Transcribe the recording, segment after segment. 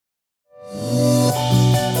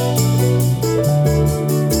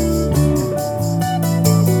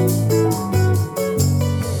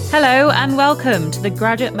and welcome to the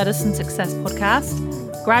Graduate Medicine Success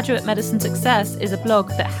podcast. Graduate Medicine Success is a blog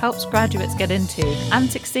that helps graduates get into and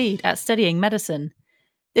succeed at studying medicine.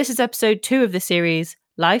 This is episode 2 of the series,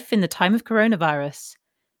 Life in the Time of Coronavirus.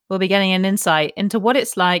 We'll be getting an insight into what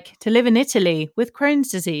it's like to live in Italy with Crohn's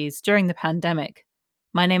disease during the pandemic.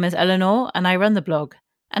 My name is Eleanor and I run the blog,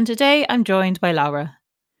 and today I'm joined by Laura.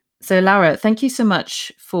 So Laura, thank you so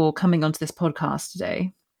much for coming onto this podcast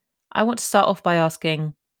today. I want to start off by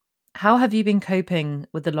asking, how have you been coping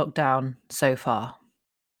with the lockdown so far?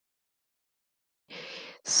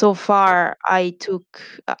 So far, I took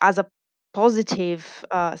as a positive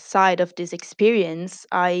side of this experience.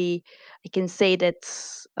 I can say that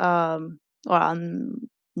I'm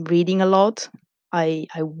reading a lot. I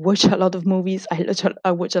watch a lot of movies.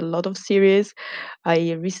 I watch a lot of series.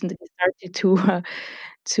 I recently started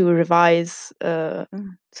to revise to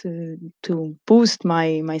boost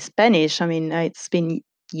my Spanish. I mean, it's been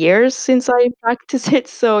years since I practiced it,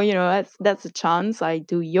 so that's a chance. I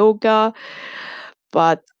do yoga,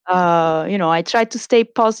 but I try to stay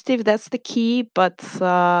positive. That's the key. But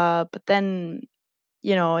then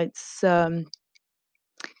it's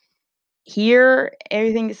here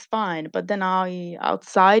everything is fine. But then I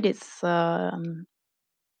outside it's when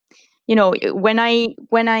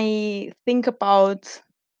I think about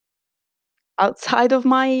outside of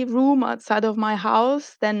my room, outside of my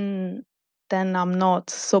house, then I'm not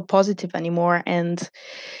so positive anymore, and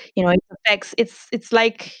it affects. It's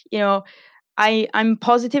like I'm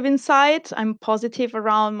positive inside. I'm positive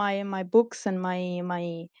around my books and my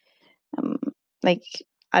um, like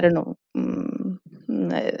I don't know.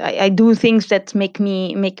 I do things that make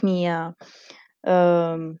me um,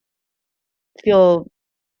 feel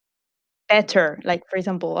better. Like for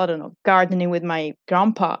example, I don't know, gardening with my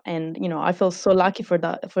grandpa, and I feel so lucky for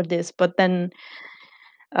this. But then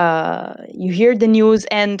you hear the news,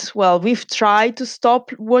 and well, we've tried to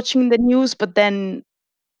stop watching the news, but then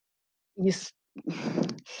you s-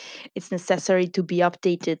 it's necessary to be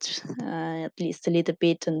updated at least a little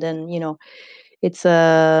bit, and then it's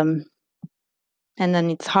and then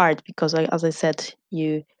it's hard because as I said,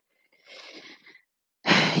 you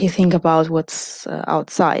think about what's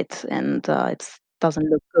outside, and it doesn't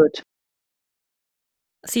look good.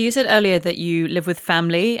 So you said earlier that you live with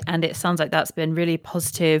family, and it sounds like that's been really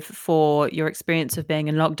positive for your experience of being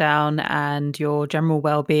in lockdown and your general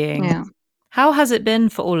well-being. Yeah. How has it been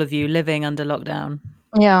for all of you living under lockdown?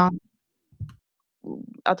 Yeah.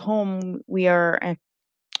 At home we are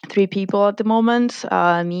 3 people at the moment.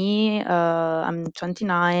 Me, I'm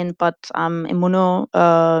 29, but I'm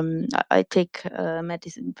I take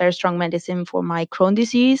medicine, very strong medicine for my Crohn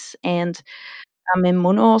disease, and I'm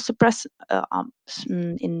immunosuppress.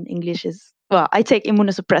 In English is, well, I take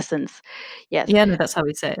immunosuppressants. Yes. Yeah, no, that's how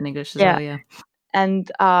we say it in English as Yeah. well, yeah.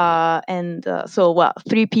 And so, well,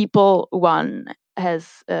 3 people. One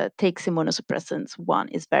has takes immunosuppressants. One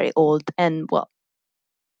is very old, and well,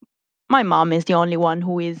 my mom is the only one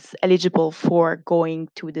who is eligible for going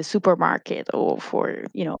to the supermarket or for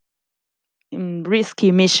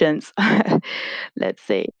risky missions, let's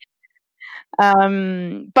say.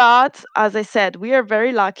 But as I said, we are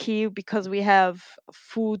very lucky because we have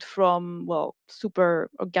food from, well, super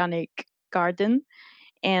organic garden,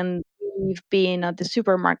 and we've been at the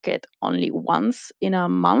supermarket only once in a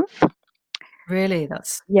month. Really,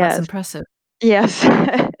 that's Yes. impressive. Yes.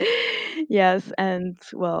 Yes, and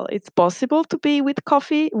well, it's possible to be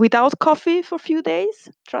without coffee for a few days.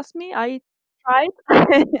 Trust me, I tried.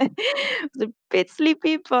 Was a bit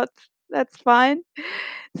sleepy, but that's fine.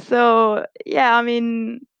 So, yeah, I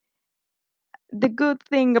mean, the good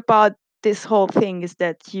thing about this whole thing is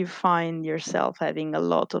that you find yourself having a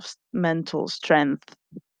lot of mental strength,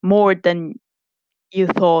 more than you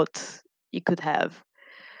thought you could have.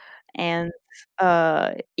 And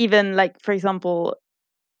even, like, for example,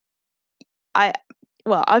 I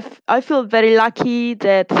I feel very lucky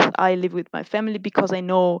that I live with my family because I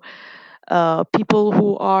know people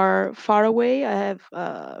who are far away. I have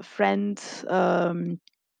friends, and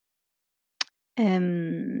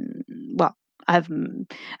well, I have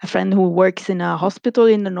a friend who works in a hospital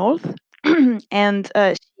in the north, and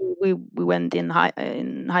we went in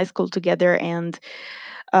high school together, and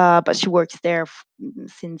but she works there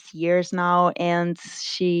since years now, and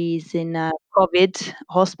she's in a COVID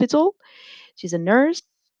hospital. She's a nurse,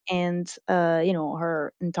 and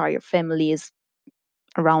her entire family is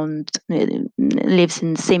around, lives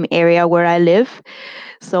in the same area where I live.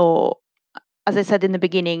 So, as I said in the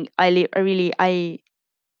beginning, I really I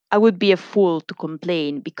would be a fool to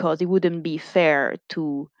complain because it wouldn't be fair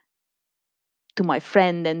to my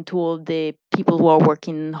friend and to all the people who are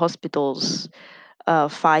working in hospitals.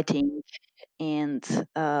 fighting and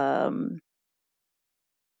uh,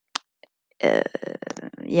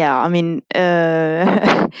 yeah, I mean,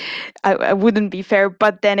 I wouldn't be fair,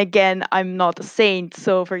 but then again, I'm not a saint.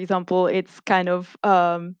 So, for example, it's kind of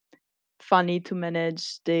funny to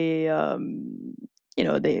manage the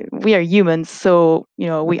we are humans, so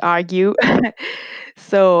we argue.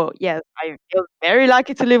 So yes, I feel very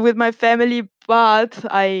lucky to live with my family, but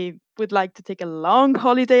I would like to take a long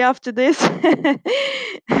holiday after this.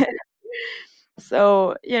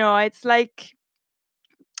 So it's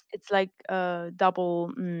like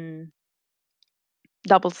double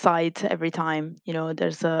side every time.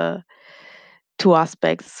 There's two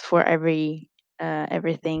aspects for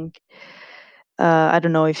everything. I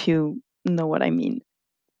don't know if you know what I mean.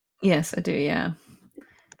 Yes, I do. Yeah,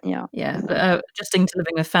 Yeah. yeah. But adjusting to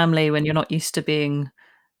living with family when you're not used to being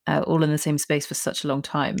all in the same space for such a long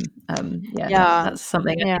time. Yeah, Yeah. that's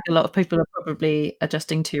something I Yeah. think a lot of people are probably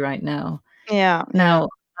adjusting to right now. Yeah. Yeah. Now,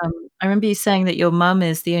 I remember you saying that your mum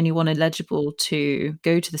is the only one eligible to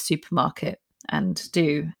go to the supermarket and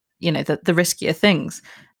do, the riskier things.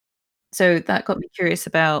 So that got me curious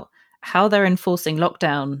about how they're enforcing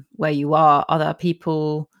lockdown where you are. Are there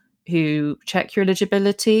people who check your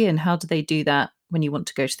eligibility, and how do they do that when you want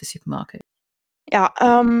to go to the supermarket? Yeah.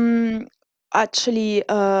 Actually,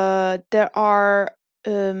 there's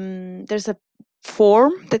a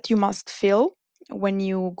form that you must fill when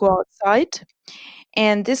you go outside.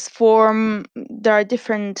 And this form, there are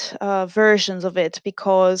different versions of it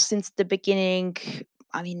because since the beginning,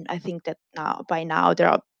 I mean, I think that by now there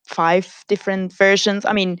are five different versions.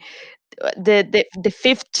 I mean, the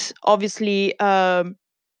fifth, obviously, uh,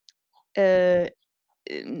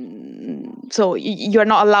 so you're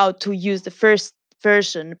not allowed to use the first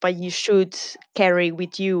version, but you should carry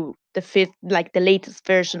with you the fifth, like the latest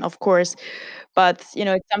version, of course. But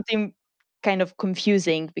it's something kind of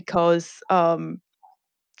confusing because uh,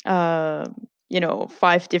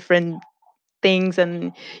 five different things.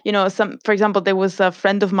 And some, for example, there was a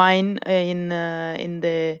friend of mine in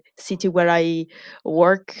the city where I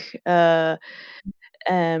work.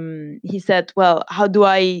 He said, well, how do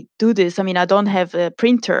I do this? I mean, I don't have a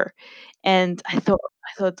printer. And I thought,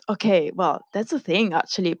 okay, well, that's a thing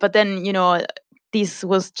actually. But then this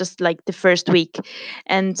was just like the first week.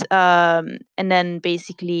 And then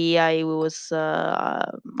basically I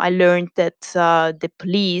learned that the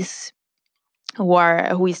police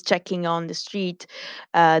who is checking on the street,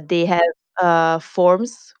 they have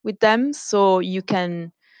forms with them, so you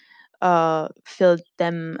can fill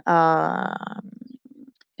them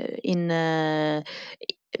in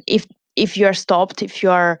if if you are stopped, if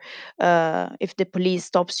the police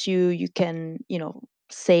stops you, you can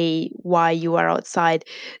say why you are outside.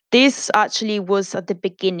 This actually was at the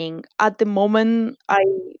beginning. At the moment, I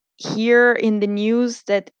hear in the news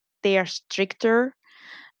that they are stricter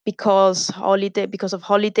because of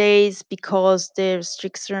holidays, because the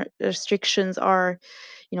restrictions are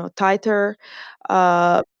tighter.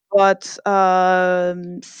 uh, but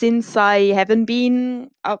since I haven't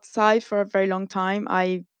been outside for a very long time,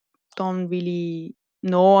 I don't really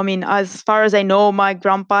know. I mean, as far as I know, my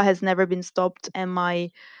grandpa has never been stopped, and my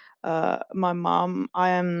mom, I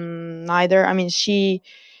am neither. I mean, she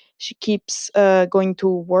keeps going to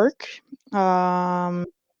work, um,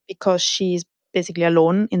 because she's basically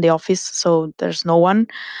alone in the office, so there's no one.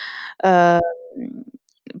 Um,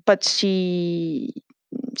 but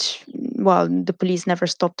well, the police never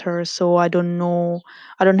stopped her, so I don't know.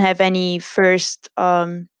 I don't have any first.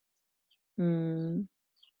 Mm,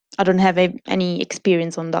 I don't have any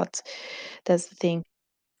experience on that. That's the thing.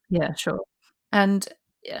 Yeah, sure. And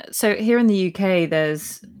so here in the UK,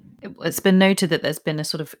 it's been noted that there's been a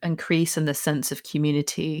sort of increase in the sense of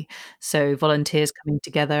community. So volunteers coming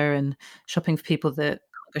together and shopping for people that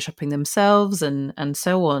can't go shopping themselves, and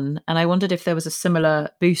so on. And I wondered if there was a similar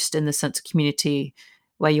boost in the sense of community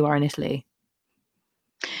where you are in Italy.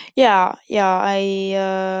 Yeah,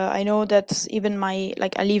 yeah. I know that even I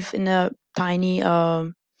live in a tiny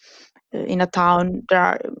in a town. There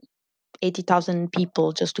are 80,000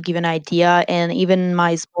 people, just to give an idea. And even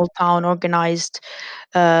my small town organized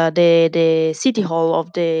the city hall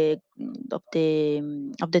of the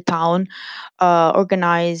town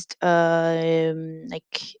organized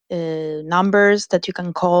numbers that you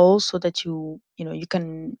can call, so that you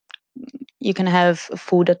can have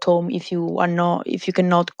food at home if you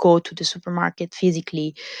cannot go to the supermarket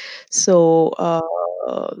physically. So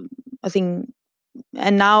I think,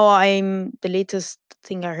 and now I'm the latest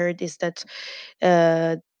thing I heard is that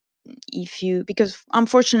uh, if you because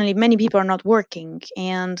unfortunately many people are not working,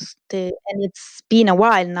 and it's been a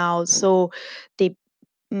while now, so they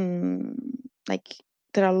mm, like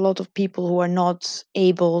there are a lot of people who are not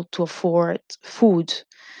able to afford food.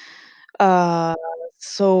 Uh,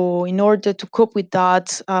 so in order to cope with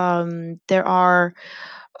that, there are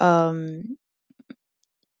um,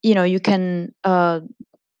 you can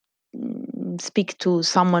speak to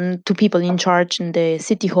someone, to people in charge in the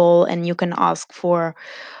city hall, and you can ask for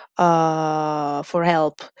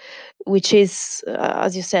help, which is,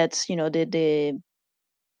 as you said, the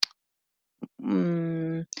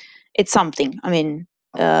mm, it's something. I mean,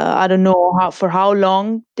 I don't know how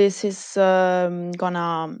long this is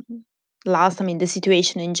gonna last. I mean, the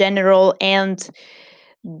situation in general and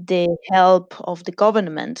the help of the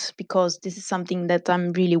government, because this is something that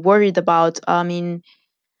I'm really worried about. I mean,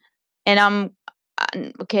 and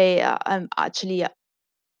okay. I'm actually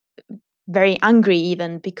very angry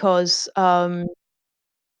even because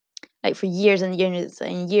like for years and years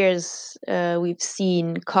and years, we've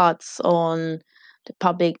seen cuts on the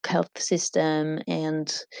public health system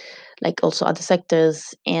and like also other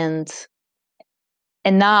sectors, and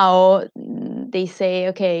now they say,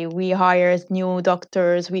 okay, we hire new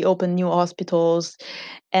doctors, we open new hospitals,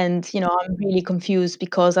 and I'm really confused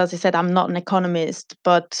because, as I said, I'm not an economist,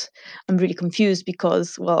 but I'm really confused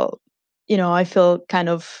because, well, I feel kind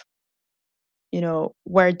of,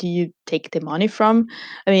 where do you take the money from?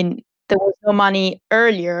 I mean, there was no money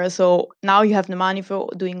earlier, so now you have the money for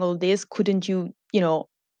doing all this. Couldn't you,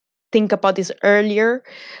 think about this earlier?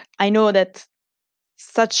 I know that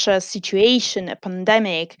such a situation, a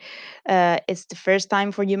pandemic, is the first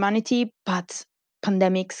time for humanity, but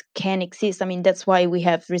pandemics can exist. I mean, that's why we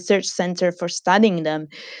have research center for studying them.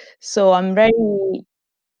 So I'm very,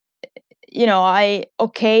 I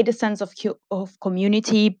okay the sense of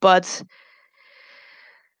community, but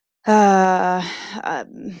uh,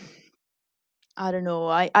 um, I don't know.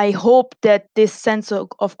 I hope that this sense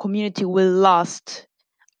of community will last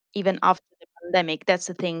even after the pandemic. That's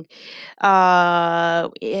the thing.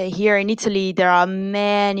 Here in Italy, there are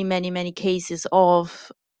many, many, many cases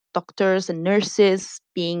of doctors and nurses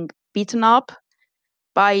being beaten up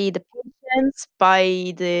by the patients,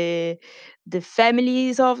 by the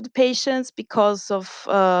families of the patients because of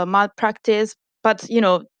malpractice. But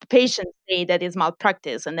the patients say that it's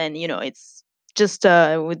malpractice, and then it's just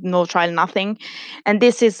with no trial, nothing. And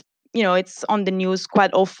this is, it's on the news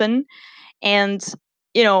quite often, and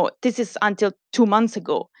this is until 2 months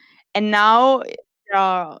ago, and now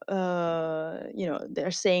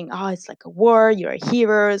they're saying, oh, it's like a war, you're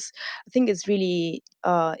heroes. I think it's really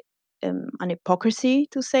an hypocrisy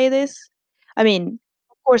to say this. I mean,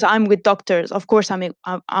 of course I'm with doctors, of course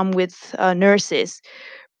I'm with nurses,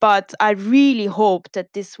 but I really hope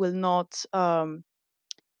that this will not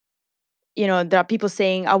there are people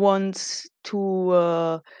saying, I want to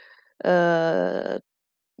uh,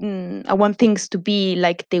 I want things to be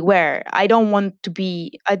like they were. I don't want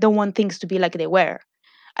things to be like they were.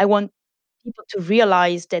 I want people to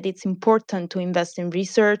realize that it's important to invest in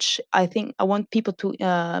research. I think I want people to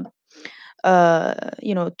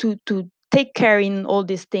to take care in all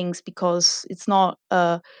these things, because it's not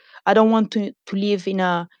I don't want to live in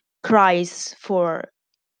a crisis for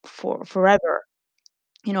forever.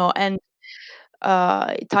 And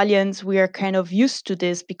Italians, we are kind of used to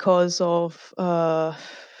this because of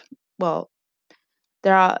well,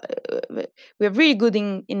 there are we are really good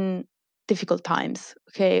in difficult times.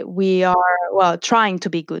 Okay, we are, well, trying to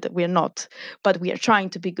be good. We are not, but we are trying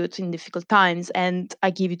to be good in difficult times. And I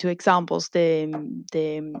give you two examples: the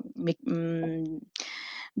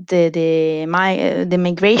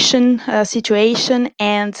migration situation,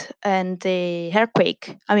 and the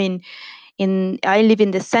earthquake. I mean, in I live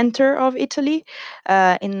in the center of Italy,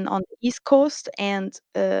 in on the east coast, and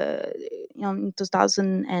in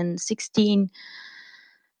 2016,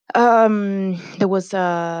 there was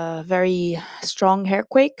a very strong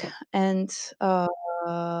earthquake, and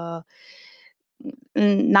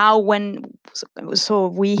now so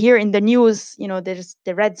we hear in the news, there's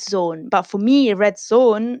the red zone. But for me, a red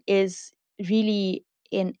zone is really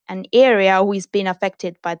in an area who is being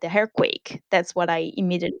affected by the earthquake. That's what I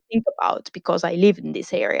immediately think about, because I live in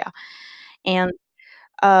this area. And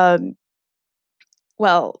um,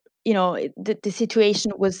 well, the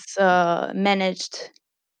situation was managed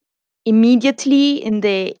immediately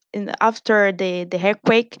after the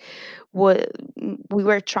earthquake. wa- we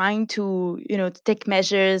were trying to take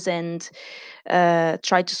measures and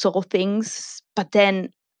try to solve things, but then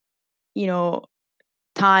you know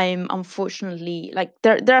time, unfortunately, like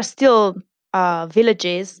there are still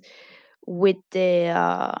villages with the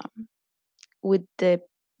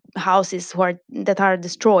houses that are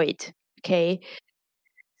destroyed. Okay,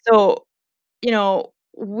 so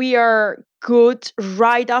we are good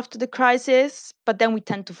right after the crisis, but then we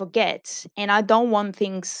tend to forget. And I don't want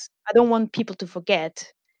people to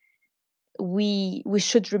forget. We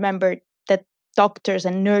should remember that doctors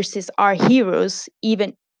and nurses are heroes,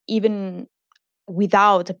 even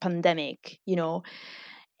without a pandemic, you know.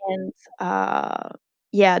 And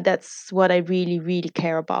yeah, that's what I really, really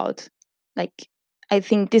care about. Like, I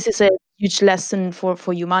think this is a huge lesson for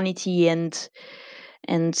humanity, and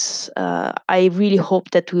I really hope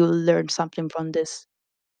that we will learn something from this.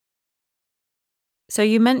 So,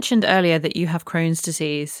 you mentioned earlier that you have Crohn's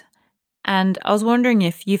disease, and I was wondering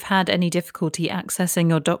if you've had any difficulty accessing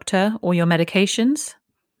your doctor or your medications?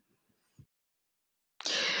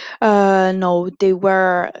 No, they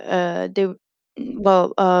were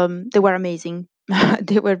amazing.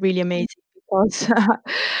 They were really amazing because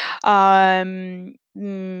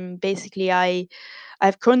basically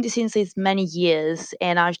I've Crohn's disease since many years,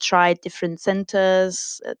 and I've tried different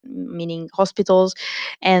centers, meaning hospitals,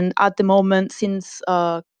 and at the moment, since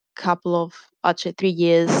a couple of actually 3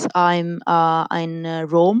 years, I'm in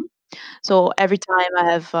Rome. So every time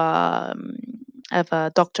I have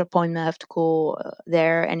a doctor appointment, I have to go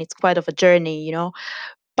there, and it's quite of a journey, you know.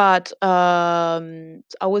 But I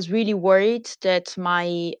was really worried that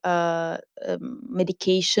my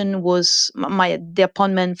medication was my the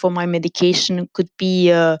appointment for my medication could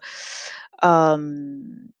be,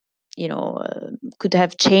 um, could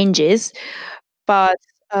have changes, but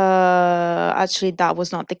actually that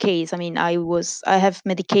was not the case. I mean, I have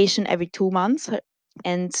medication every 2 months,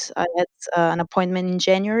 and I had an appointment in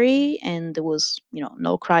January, and there was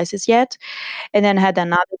no crisis yet. And then had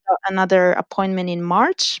another appointment in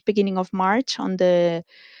March, beginning of March, on the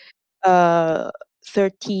uh,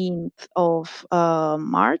 13th of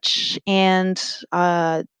March, and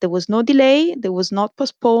there was no delay. There was not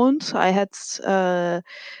postponed. I had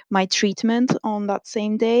my treatment on that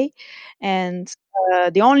same day, and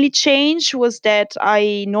the only change was that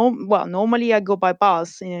I know. Well, normally I go by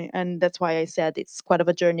bus, and that's why I said it's quite of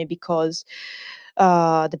a journey because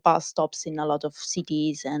the bus stops in a lot of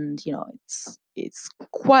cities, and it's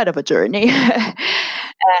quite of a journey.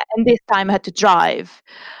 And this time I had to drive,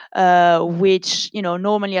 which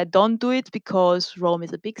normally I don't do it because Rome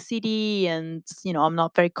is a big city, and I'm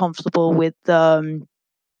not very comfortable with the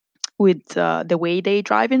way they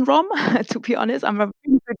drive in Rome. To be honest, I'm a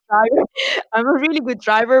really good driver. I'm a really good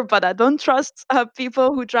driver, but I don't trust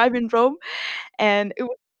people who drive in Rome. And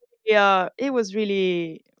it was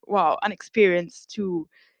really, wow, an experience to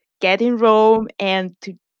get in Rome and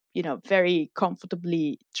to very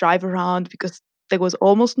comfortably drive around because there was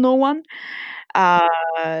almost no one.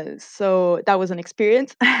 So that was an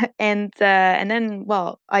experience. And then,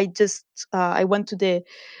 well, I went to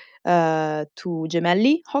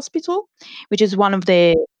Gemelli Hospital, which is one of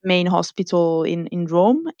the main hospital in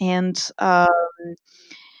Rome, and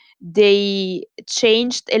they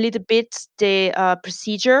changed a little bit the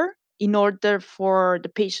procedure in order for the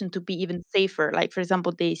patient to be even safer. Like, for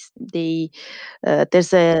example, there's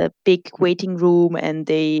a big waiting room, and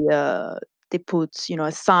they put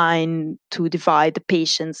a sign to divide the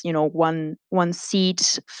patients. One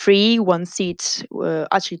seat free, one seat,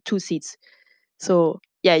 actually two seats. So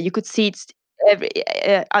yeah, you could see it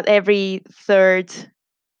at every third.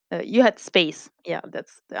 You had space. Yeah,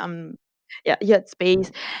 that's yeah, you had space,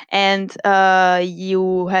 and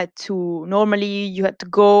you had to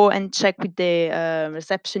go and check with the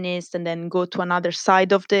receptionist, and then go to another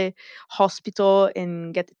side of the hospital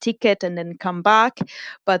and get a ticket, and then come back.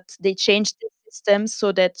 But they changed the system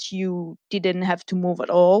so that you didn't have to move at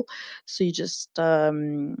all. So you just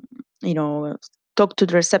you know talk to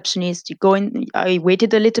the receptionist. You go in. I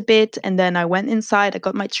waited a little bit, and then I went inside. I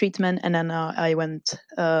got my treatment, and then I went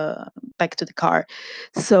back to the car.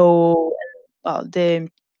 So, well, the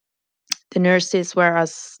nurses were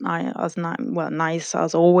nice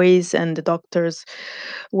as always, and the doctors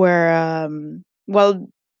were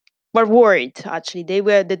were worried. Actually,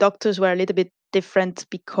 the doctors were a little bit different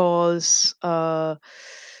because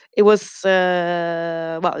it was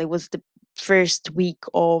the first week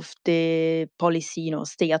of the policy,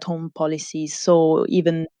 stay at home policy. So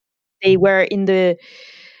even they were in the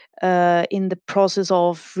process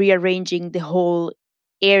of rearranging the whole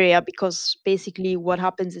area, because basically what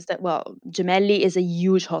happens is that, well, Gemelli is a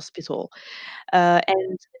huge hospital,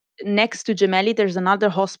 and next to Gemelli there's another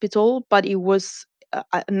hospital, but it was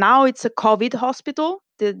now it's a COVID hospital,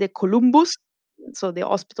 the Columbus, so the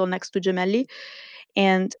hospital next to Gemelli.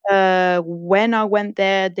 And when I went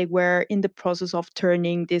there, they were in the process of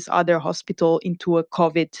turning this other hospital into a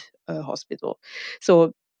COVID hospital.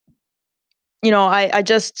 So I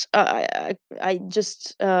just I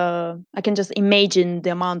just I can just imagine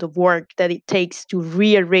the amount of work that it takes to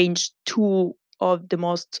rearrange two of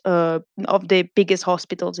the biggest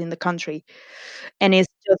hospitals in the country, and it's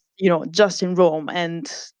just just in Rome,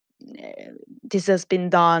 and this has been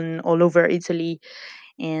done all over Italy,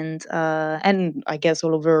 and I guess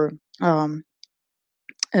all over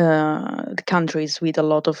the countries with a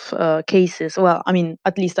lot of cases. Well, I mean,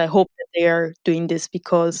 at least I hope that they are doing this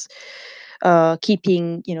because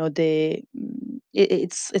keeping,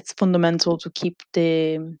 it's fundamental to keep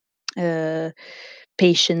the uh,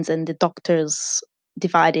 patients and the doctors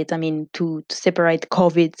divided. I mean, to separate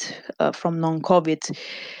COVID from non-COVID,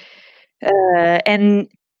 and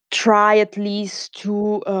try at least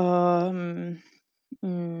to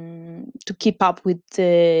keep up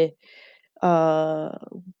uh,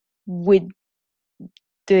 with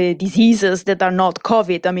the diseases that are not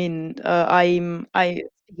COVID. I mean, I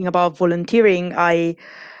speaking about volunteering. I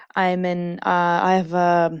have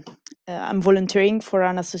I'm volunteering for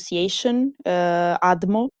an association,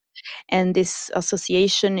 ADMO, and this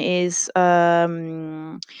association is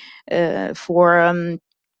for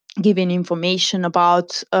giving information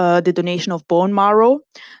about the donation of bone marrow.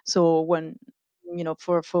 So when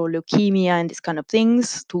for leukemia and these kind of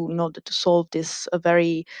things, to in order to solve this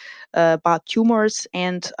very bad tumors,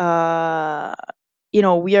 and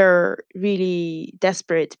we are really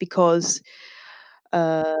desperate because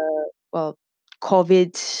uh, well,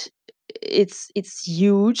 COVID, it's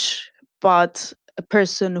huge, but a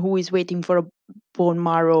person who is waiting for a bone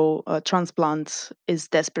marrow transplant is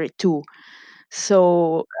desperate too.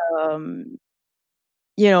 So um,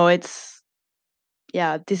 it's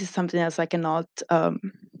yeah, this is something else I cannot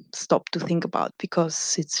stop to think about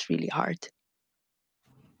because it's really hard.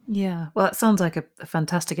 Yeah, well, that sounds like a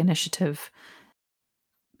fantastic initiative.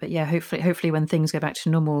 But yeah, hopefully when things go back to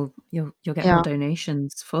normal, you'll get more Yeah,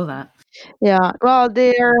 donations for that. yeah. Well,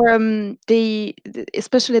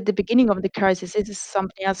 especially at the beginning of the crisis, this is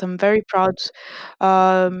something else I'm very proud.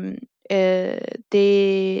 Um,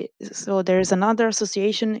 so there's another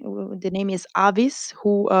association. The name is Avis,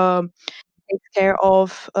 who takes care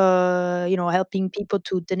of helping people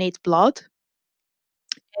to donate blood.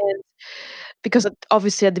 And because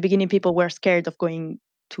obviously at the beginning people were scared of going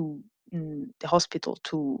to the hospital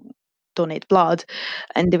to donate blood,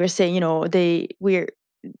 and they were saying,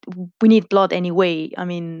 we need blood anyway. I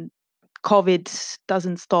mean, COVID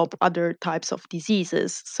doesn't stop other types of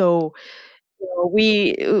diseases. So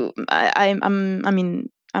we I mean,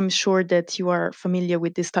 I'm sure that you are familiar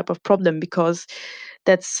with this type of problem because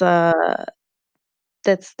that's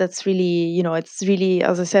that's really, it's really,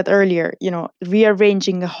 as I said earlier,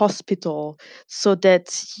 rearranging a hospital so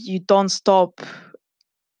that you don't stop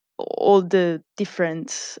all the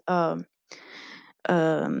different um,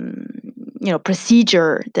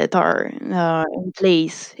 procedure that are in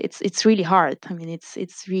place. It's really hard. I mean,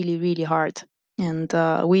 it's really really hard. And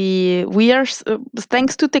we are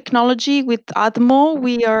thanks to technology with Admo,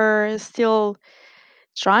 we are still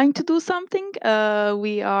trying to do something.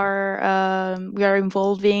 We are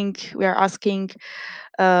involving. We are asking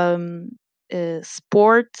um,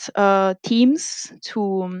 sport teams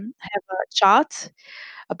to have a chat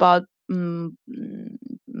about bone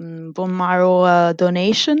marrow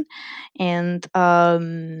donation, and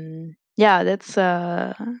yeah, that's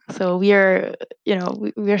so we are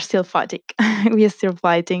we are still fighting. We are still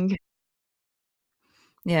fighting.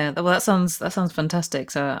 Yeah, well, that sounds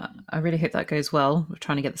fantastic. So I really hope that goes well. We're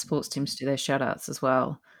trying to get the sports teams to do their shout outs as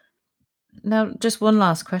well. Now, just one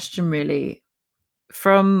last question, really.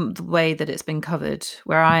 From the way that it's been covered,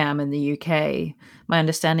 where I am in the UK, my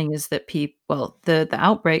understanding is that the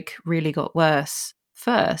outbreak really got worse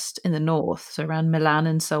first in the north, so around Milan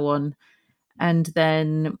and so on. And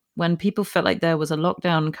then when people felt like there was a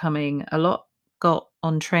lockdown coming, a lot got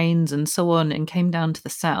on trains and so on and came down to the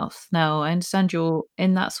south. Now, I understand you're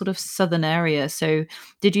in that sort of southern area. So,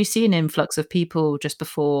 did you see an influx of people just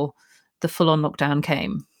before the full on lockdown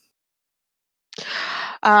came?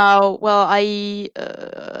 Well, I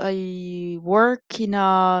work in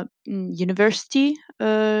a university,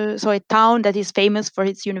 so a town that is famous for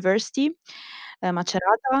its university,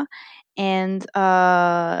 Macerata, and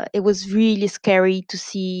it was really scary to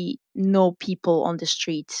see no people on the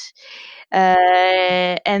streets.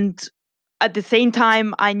 And at the same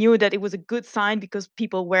time, I knew that it was a good sign because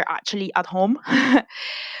people were actually at home.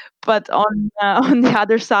 But on the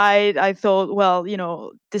other side, I thought, well,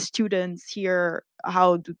 the students here,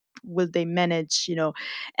 will they manage?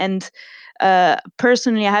 And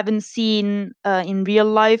personally, I haven't seen in real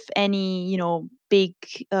life any, big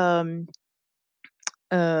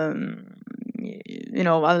um,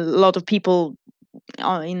 a lot of people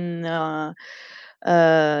in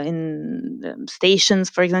stations,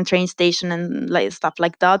 for example, train station and like stuff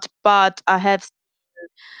like that. But I have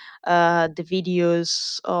the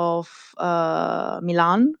videos of from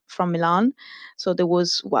Milan. So there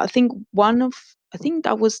was, well, I think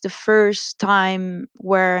that was the first time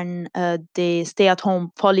when the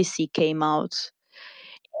stay-at-home policy came out.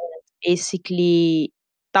 Basically,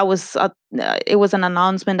 it was an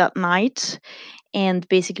announcement at night, and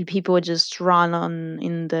basically people would just run on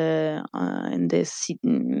in the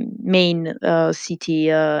main city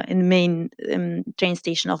in the main train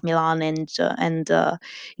station of Milan, and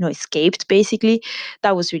escaped. Basically,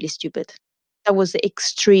 that was really stupid. That was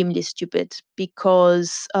extremely stupid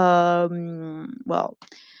because as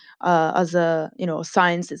a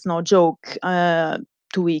science, it's no joke.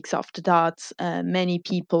 2 weeks after that, many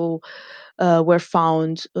people were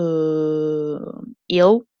found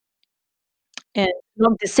ill, and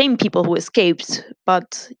not the same people who escaped,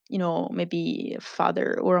 but maybe a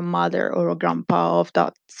father or a mother or a grandpa of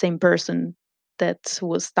that same person that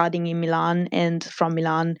was studying in Milan, and from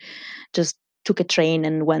Milan just took a train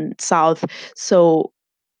and went south. So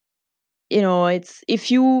it's if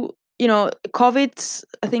COVID,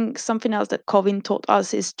 I think something else that COVID taught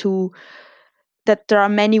us is that there are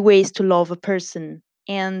many ways to love a person,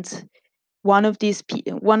 and one of these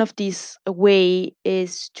way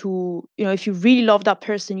is to, if you really love that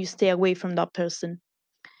person, you stay away from that person,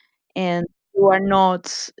 and you are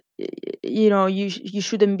not, you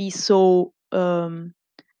shouldn't be so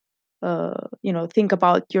think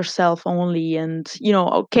about yourself only, and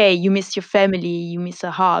okay, you miss your family, you miss a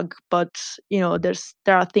hug, but there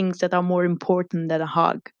are things that are more important than a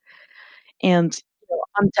hug. And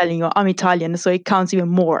I'm telling you, I'm Italian, so it counts even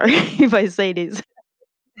more if I say this.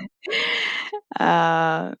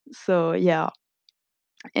 So yeah.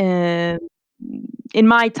 And in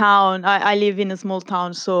my town, I live in a small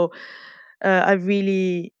town, so I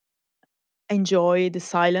really enjoy the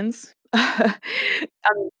silence.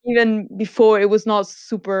 Even before, it was not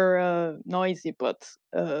super noisy, but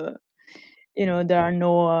there are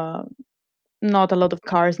not a lot of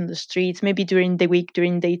cars in the streets. Maybe during the week,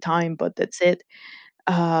 during daytime, but that's it.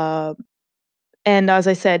 Uh, and as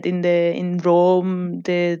I said, in Rome,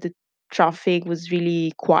 the traffic was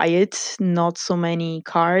really quiet, not so many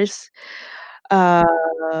cars. But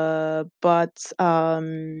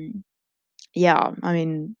yeah, I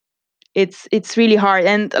mean, it's really hard,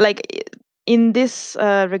 and like in this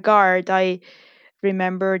regard, I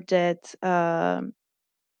remember that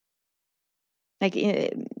like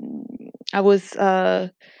I was I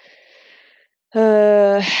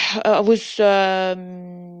was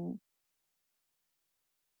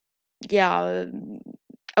yeah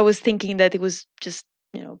I was thinking that it was just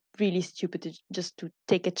really stupid just to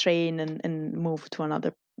take a train and move to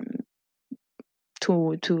another,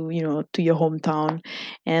 to your hometown.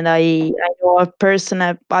 And I know a person,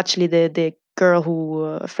 actually the girl who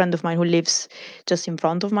a friend of mine who lives just in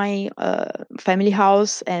front of my family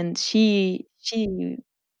house, and she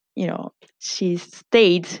you know she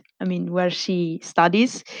stayed, I mean, where she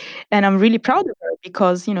studies, and I'm really proud of her,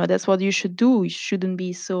 because that's what you should do. You shouldn't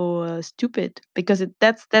be so stupid, because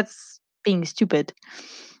that's being stupid.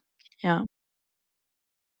 Yeah.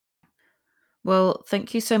 Well,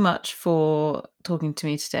 thank you so much for talking to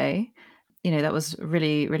me today. That was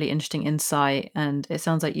really, really interesting insight. And it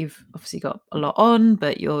sounds like you've obviously got a lot on,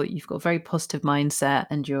 but you've got a very positive mindset,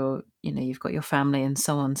 and you've got your family and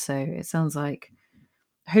so on. So it sounds like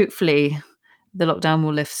hopefully the lockdown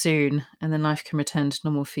will lift soon and then life can return to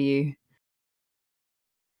normal for you.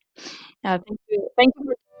 Yeah, thank you.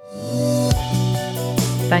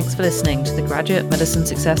 Thanks for listening to the Graduate Medicine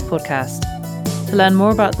Success Podcast. To learn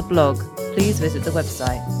more about the blog, please visit the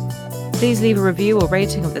website. Please leave a review or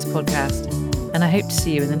rating of this podcast, and I hope to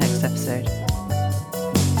see you in the next episode.